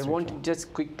 If I want to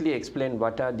just quickly explain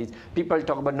what are these, people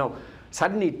talk about now,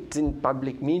 suddenly it's in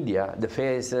public media, the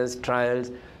phases, trials.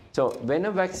 So when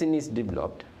a vaccine is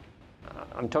developed,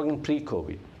 I'm talking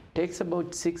pre-COVID, takes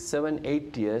about 6, 7,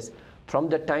 8 years from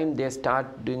the time they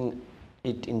start doing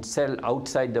it in cell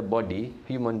outside the body,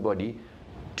 human body,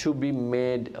 to be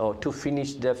made or to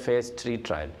finish the phase 3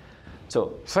 trial.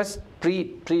 So first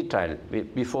pre-trial,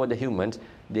 before the humans,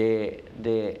 they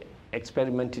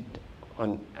experimented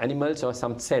on animals or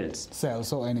some cells.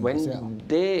 Cells or animals, When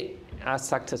they are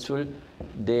successful,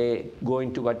 they go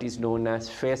into what is known as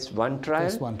phase 1 trial.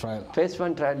 Phase 1 trial. Phase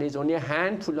 1 trial is only a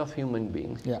handful of human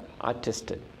beings are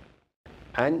tested.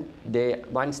 And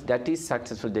once that is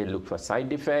successful, they look for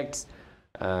side effects.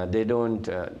 They don't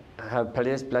have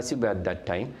placebo at that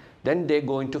time. Then they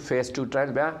go into phase 2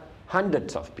 trial where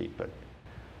hundreds of people.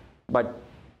 But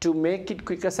to make it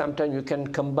quicker, sometimes you can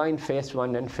combine phase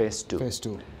 1 and phase 2. Phase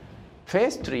 2.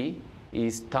 Phase 3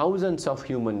 is thousands of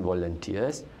human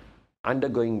volunteers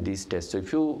undergoing these tests. So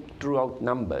if you threw out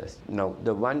numbers, now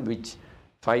the one which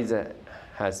Pfizer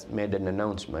has made an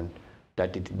announcement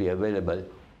that it will be available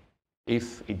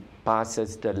if it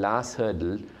passes the last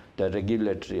hurdle, the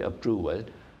regulatory approval,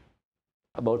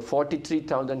 about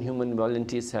 43,000 human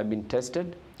volunteers have been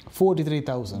tested.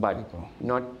 43,000 But people.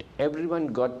 not everyone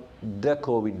got the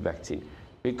COVID vaccine,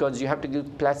 because you have to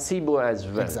give placebo as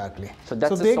well. Exactly. So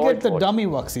that's they salt get the water. dummy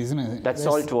vaccine, isn't it? That's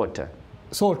There's salt water.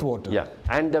 Salt water. Yeah,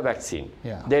 and the vaccine.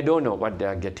 Yeah. They don't know what they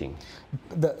are getting.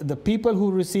 The people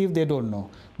who receive, they don't know.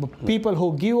 But people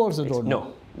who give also don't know.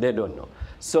 No, they don't know.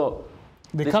 So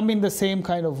They come in the same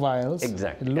kind of vials.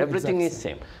 exactly, everything is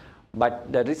same.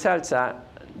 But the results are,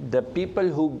 the people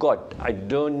who got, I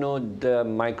don't know the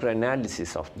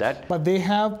microanalysis of that. But they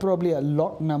have probably a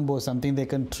lot number or something. They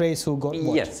can trace who got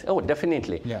what. Yes, oh,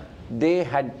 definitely. Yeah. They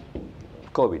had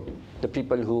COVID, the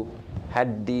people who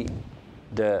had the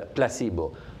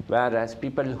placebo, whereas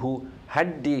people who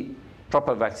had the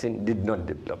proper vaccine did not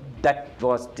develop. That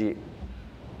was the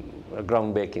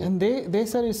ground baking. And they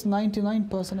said it's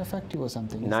 99% effective or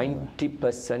something.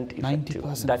 90% effective.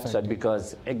 90% That's effective.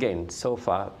 because, again, so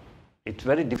far, it's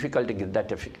very difficult to get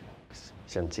that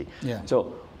efficiency. Yeah.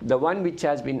 So the one which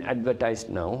has been advertised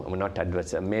now, not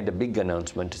advertised, made a big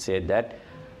announcement to say that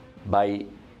by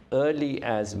early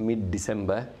as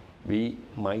mid-December, we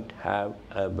might have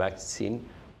a vaccine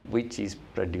which is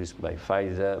produced by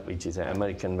Pfizer, which is an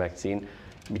American vaccine,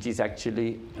 which is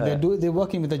actually... They're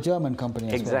working with a German company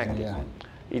as exactly. well.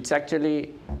 Yeah. It's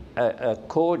actually a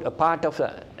code, a part of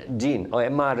a gene or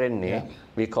mRNA, Yeah.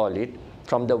 we call it,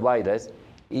 from the virus,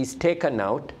 is taken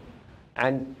out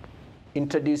and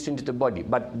introduced into the body.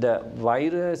 But the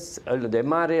virus, the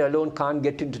mRNA alone can't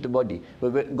get into the body.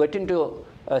 When we get into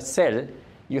a cell,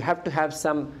 you have to have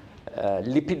some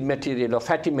lipid material or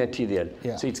fatty material.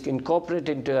 Yeah. So it's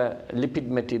incorporated into a lipid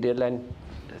material and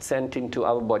sent into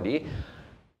our body.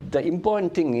 The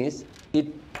important thing is it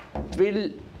will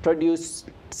produce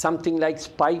something like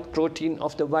spike protein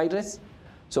of the virus.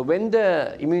 So when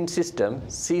the immune system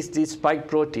sees this spike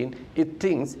protein, it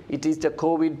thinks it is the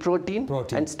COVID protein.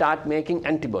 And start making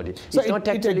antibodies. So it's not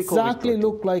actually it exactly COVID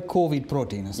look like COVID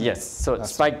protein, isn't yes, it? so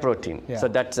that's spike protein. Yeah. So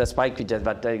that's a spike which is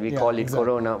what we call it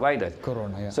coronavirus.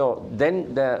 Corona, yeah. So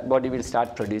then the body will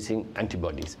start producing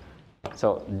antibodies.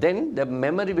 So then the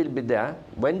memory will be there.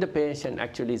 When the patient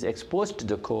actually is exposed to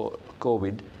the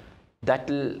COVID, that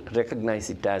will recognize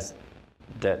it as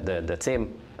the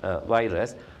same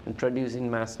virus and produce in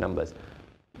mass numbers.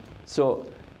 So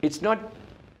it's not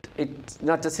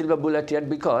a silver bullet yet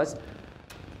because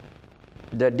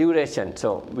the duration.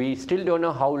 So we still don't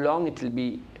know how long it will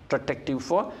be protective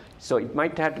for. So it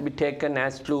might have to be taken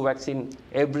as flu vaccine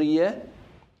every year,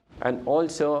 and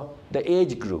also the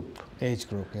age group. Age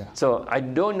group, yeah. So I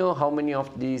don't know how many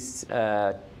of these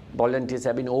volunteers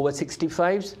have been over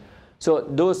 65s. So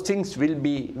those things will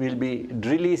be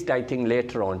released, I think,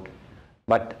 later on.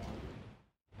 But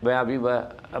where we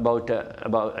were about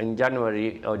in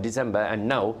January or December, and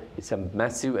now it's a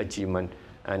massive achievement.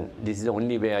 And this is the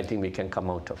only way I think we can come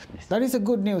out of this. That is a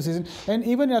good news, isn't it? And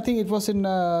even I think it was in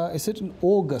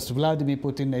August, Vladimir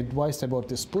Putin advised about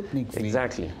the Sputnik V.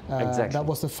 Exactly. Exactly. That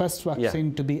was the first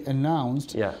vaccine to be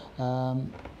announced. Yeah.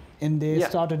 And they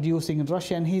started using in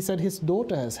Russia, and he said his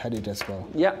daughter has had it as well.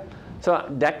 Yeah. So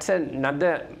that's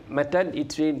another method.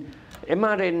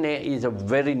 mRNA is a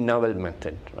very novel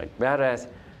method, right? Whereas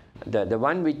the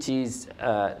one which is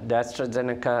the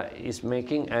AstraZeneca is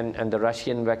making and the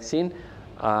Russian vaccine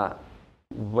are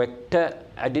vector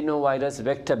adenovirus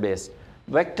vector based.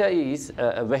 Vector is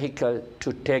a vehicle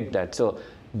to take that. So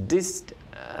this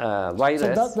virus.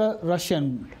 So that's the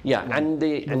Russian. Yeah, one. and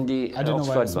the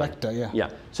Oxford vector. Yeah. Yeah.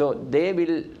 So they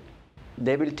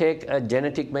will take a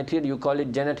genetic material. You call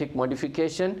it genetic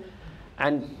modification,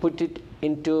 and put it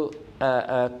into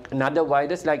another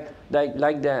virus like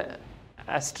the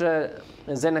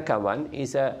AstraZeneca one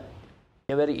is a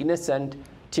very innocent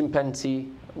chimpanzee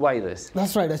virus.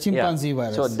 That's right, a chimpanzee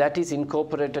virus. So that is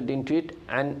incorporated into it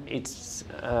and it's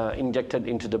injected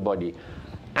into the body.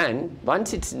 And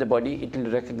once it's in the body, it will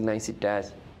recognize it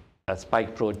as a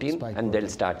spike protein they'll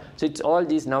start. So it's all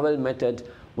these novel methods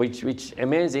which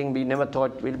amazing, we never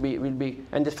thought will be.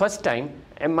 And the first time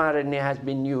mRNA has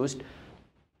been used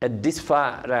this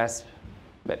far as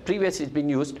previously it's been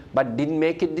used, but didn't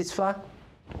make it this far.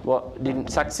 Well, didn't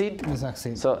succeed.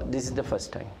 So this is the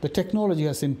first time. The technology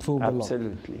has improved a lot.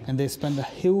 Absolutely. And they spend a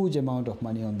huge amount of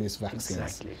money on these vaccines.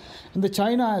 Exactly. And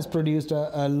China has produced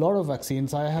a lot of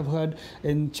vaccines. I have heard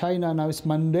in China now it's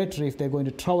mandatory if they're going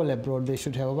to travel abroad, they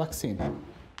should have a vaccine.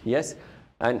 Yes,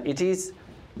 and it is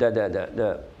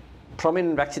the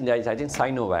prominent vaccine there is, I think,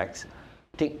 Sinovac.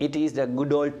 I think it is the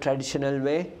good old traditional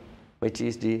way, which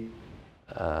is the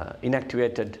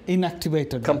inactivated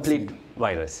complete vaccine.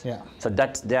 Virus. Yeah. So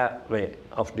that's their way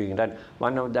of doing that.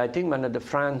 I think one of the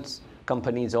France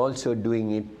companies also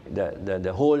doing it.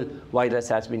 The whole virus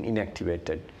has been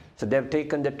inactivated. So they've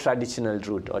taken the traditional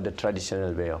route or the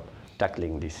traditional way of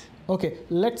tackling this. Okay,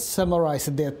 let's summarize.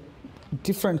 There are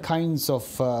different kinds of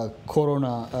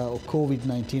corona or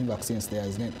COVID-19 vaccines there,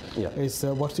 isn't it? Yeah. It's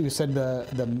what you said, the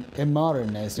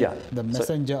mRNA, yeah. The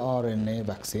messenger RNA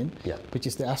vaccine, yeah. which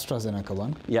is the AstraZeneca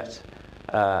one. Yes.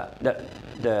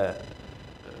 The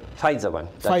Pfizer one.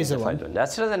 Pfizer one. The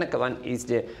AstraZeneca one is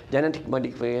the genetic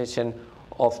modification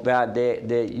of where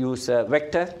they use a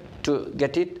vector to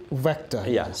get it. Vector.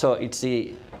 Yeah. So it's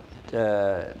the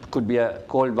could be a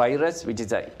cold virus, which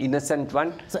is an innocent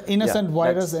one. It's an innocent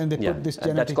virus, and they put this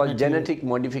genetic. That's called genetic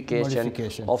modification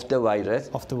of the virus.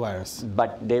 Of the virus.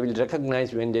 But they will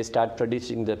recognize when they start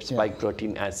producing the spike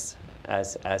protein as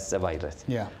as the virus.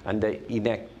 Yeah. And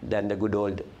then the good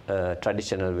old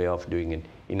traditional way of doing it,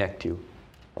 inactive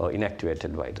or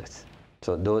inactivated virus.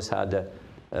 So those are the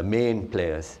main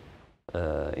players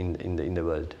in the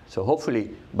world. So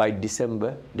hopefully by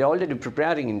December, they're already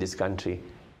preparing in this country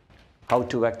how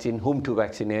to vaccinate, whom to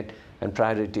vaccinate, and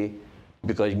priority.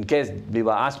 Because in case we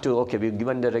were asked to, okay, we've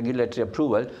given the regulatory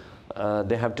approval,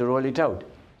 they have to roll it out.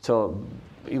 So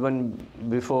even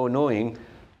before knowing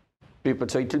people,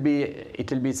 so it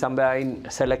will be somewhere in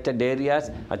selected areas.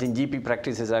 I think GP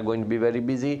practices are going to be very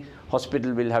busy.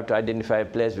 Hospital will have to identify a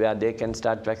place where they can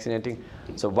start vaccinating.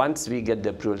 So once we get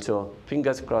the approval, so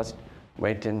fingers crossed,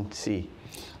 wait and see.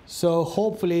 So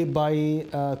hopefully by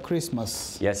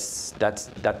Christmas. Yes, that's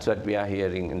what we are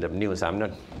hearing in the news. I'm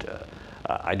not.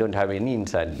 I don't have any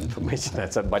inside information,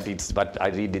 but I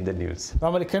read in the news.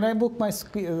 Ramali, can I book my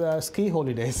ski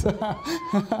holidays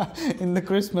in the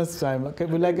Christmas time? Okay,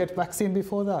 will I get vaccine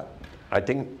before that? I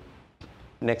think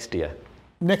next year.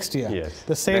 Next year. Yes.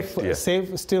 The next year.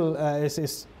 safe still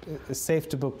is safe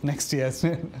to book next year.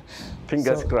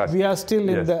 Fingers crossed. We are still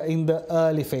yes. in the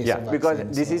early phase. Yeah, of because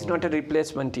vaccine, this is not a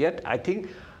replacement yet. I think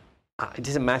it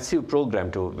is a massive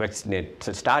program to vaccinate.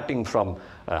 So starting from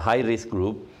a high risk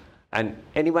group, and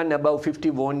anyone above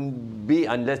 50 won't be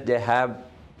unless they have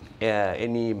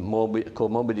any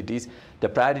comorbidities. The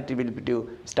priority will be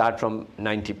to start from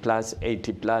 90 plus,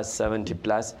 80 plus, 70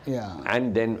 plus. Yeah.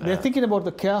 And then they're thinking about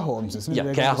the care homes, isn't it?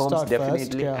 Yeah, care homes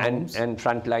definitely, and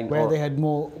frontline. Where they had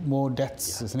more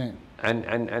deaths, isn't it?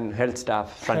 And health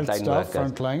staff, frontline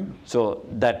workers. Frontline. So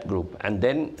that group, and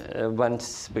then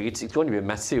once it's going to be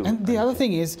massive. And the other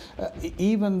thing is,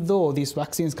 even though these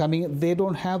vaccines coming, they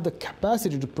don't have the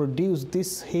capacity to produce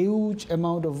this huge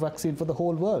amount of vaccine for the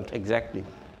whole world. Exactly.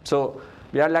 So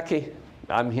we are lucky.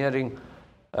 I'm hearing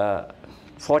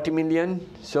 40 million.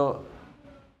 So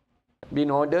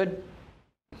been ordered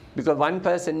because one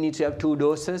person needs to have 2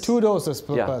 doses. 2 doses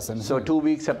per person. So 2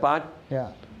 weeks apart.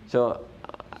 Yeah. So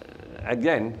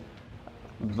again,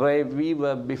 where we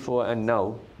were before and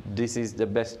now, this is the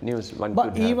best news one could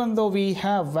have. But even though we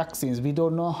have vaccines, we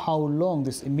don't know how long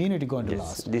this immunity is going to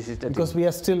last. This is the because thing. We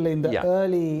are still in the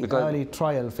early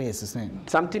trial phase, isn't it?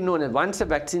 Something known as, once a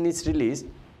vaccine is released,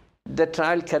 the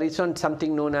trial carries on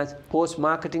something known as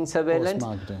post-marketing surveillance.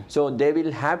 So they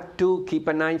will have to keep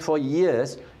an eye for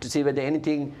years to see whether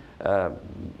anything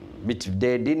which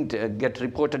they didn't get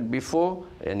reported before,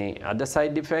 any other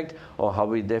side effect, or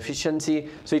how is the efficiency.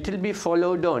 So it will be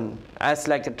followed on as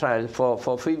like a trial for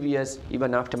a few years,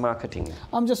 even after marketing.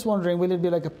 I'm just wondering, will it be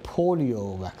like a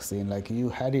polio vaccine, like you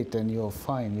had it and you're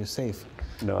fine, you're safe?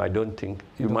 No, I don't think.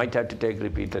 You might have to take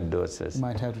repeated doses.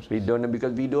 Might have to. We don't know,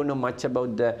 because we don't know much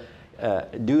about the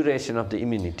duration of the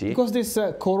immunity. Because this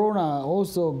corona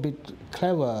also a bit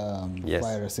clever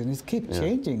virus, and it keeps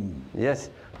changing. Yes,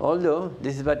 although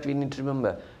this is what we need to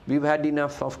remember. We've had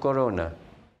enough of corona,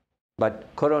 but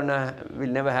corona will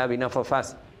never have enough of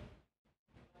us.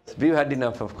 We've had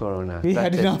enough of corona.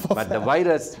 But the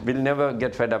virus will never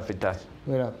get fed up with us.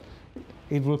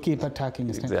 It will keep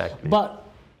attacking us. Exactly. But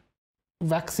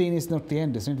vaccine is not the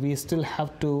end, isn't it? We still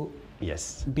have to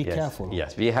be careful.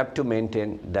 Yes, we have to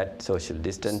maintain that social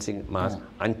distancing mask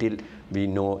until we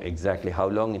know exactly how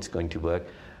long it's going to work,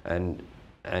 and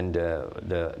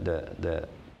the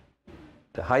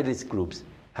high risk groups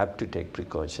have to take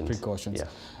precautions. Yeah.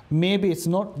 Maybe it's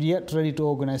not yet ready to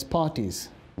organize parties.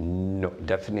 No,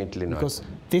 definitely not. Because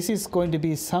this is going to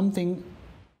be something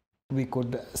we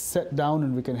could set down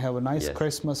and we can have a nice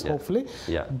Christmas, hopefully.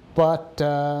 Yeah. But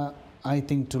I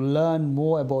think to learn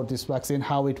more about this vaccine,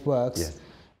 how it works,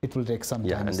 it will take some time.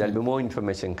 Yeah, and there'll be more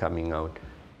information coming out.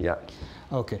 Yeah.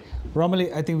 Okay.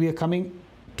 Ramali, I think we are coming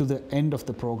to the end of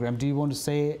the program. Do you want to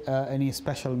say any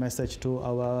special message to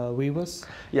our viewers?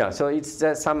 Yeah, so it's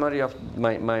a summary of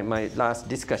my last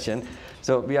discussion.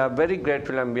 So we are very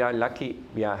grateful and we are lucky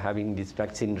we are having this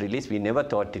vaccine release. We never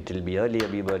thought it will be earlier.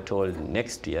 We were told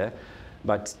next year.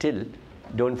 But still,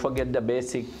 don't forget the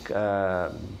basic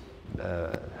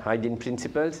hygiene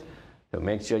principles. So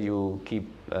make sure you keep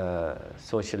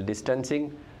social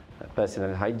distancing,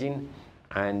 personal hygiene,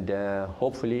 and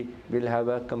hopefully we'll have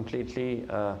a completely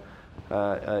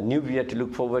new year to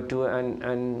look forward to,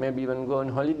 and maybe even go on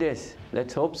holidays.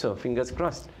 Let's hope so. Fingers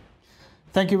crossed.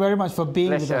 Thank you very much for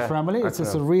being with us, Ramali. It's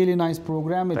a really nice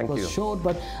program. It was short,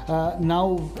 but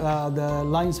now the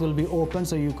lines will be open,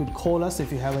 so you could call us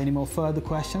if you have any more further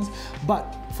questions. But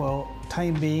for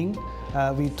time being,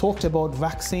 We talked about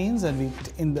vaccines, and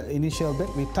in the initial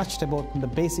bit we touched about the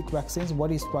basic vaccines,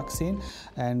 what is vaccine,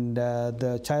 and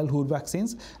the childhood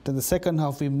vaccines. Then the second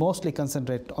half we mostly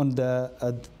concentrate on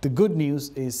the good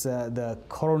news is the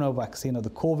corona vaccine, or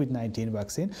the COVID-19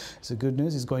 vaccine. So good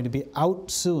news is going to be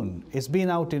out soon. It's been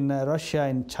out in Russia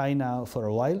and China for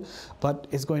a while, but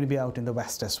it's going to be out in the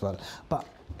West as well. But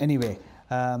anyway,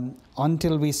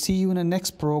 until we see you in the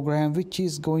next program, which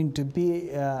is going to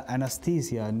be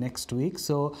anesthesia next week.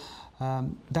 So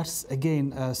that's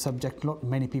again a subject not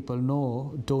many people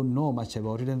don't know much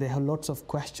about it, and they have lots of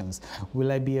questions. Will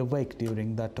I be awake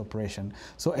during that operation?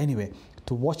 So anyway,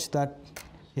 to watch that,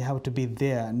 you have to be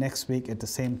there next week at the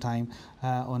same time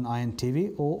on Iron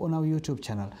TV or on our YouTube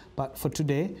channel. But for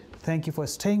today, thank you for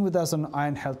staying with us on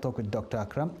Iron Health Talk with Dr.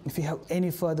 Akram. If you have any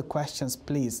further questions,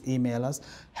 please email us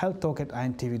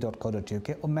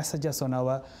healthtalk@irntv.co.uk or message us on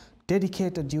our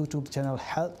dedicated YouTube channel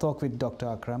Health Talk with Dr.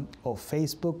 Akram, or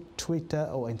Facebook, Twitter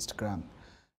or Instagram.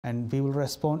 And we will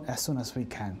respond as soon as we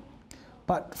can.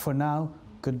 But for now,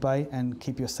 goodbye and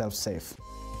keep yourself safe.